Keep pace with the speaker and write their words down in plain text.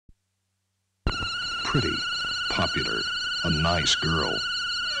pretty, popular, a nice girl.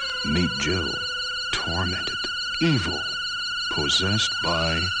 Meet Jill, tormented, evil, possessed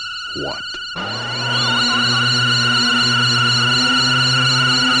by what?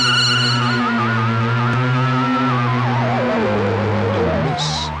 Don't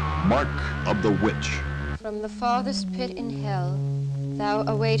miss Mark of the Witch. From the farthest pit in hell, thou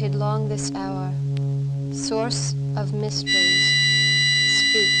awaited long this hour. Source of mysteries,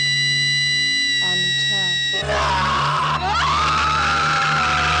 speak and tell.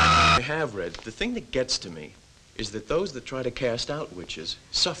 I have read, the thing that gets to me is that those that try to cast out witches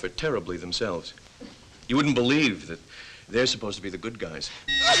suffer terribly themselves. You wouldn't believe that they're supposed to be the good guys.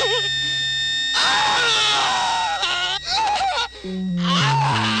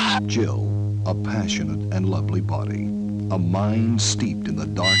 Jill, a passionate and lovely body, a mind steeped in the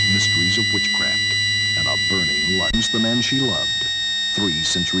dark mysteries of witchcraft, and a burning lust against the man she loved 3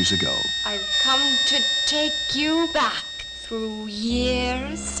 centuries ago. I've come to take you back through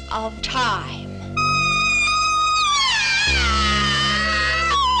years of time.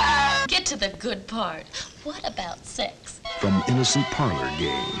 Get to the good part. What about sex? From innocent parlor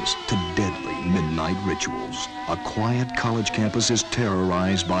games to deadly midnight rituals, a quiet college campus is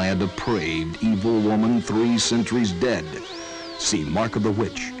terrorized by a depraved, evil woman 3 centuries dead. See Mark of the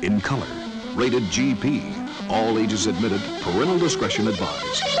Witch in color. Rated GP. All ages admitted. Parental discretion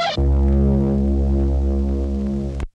advised.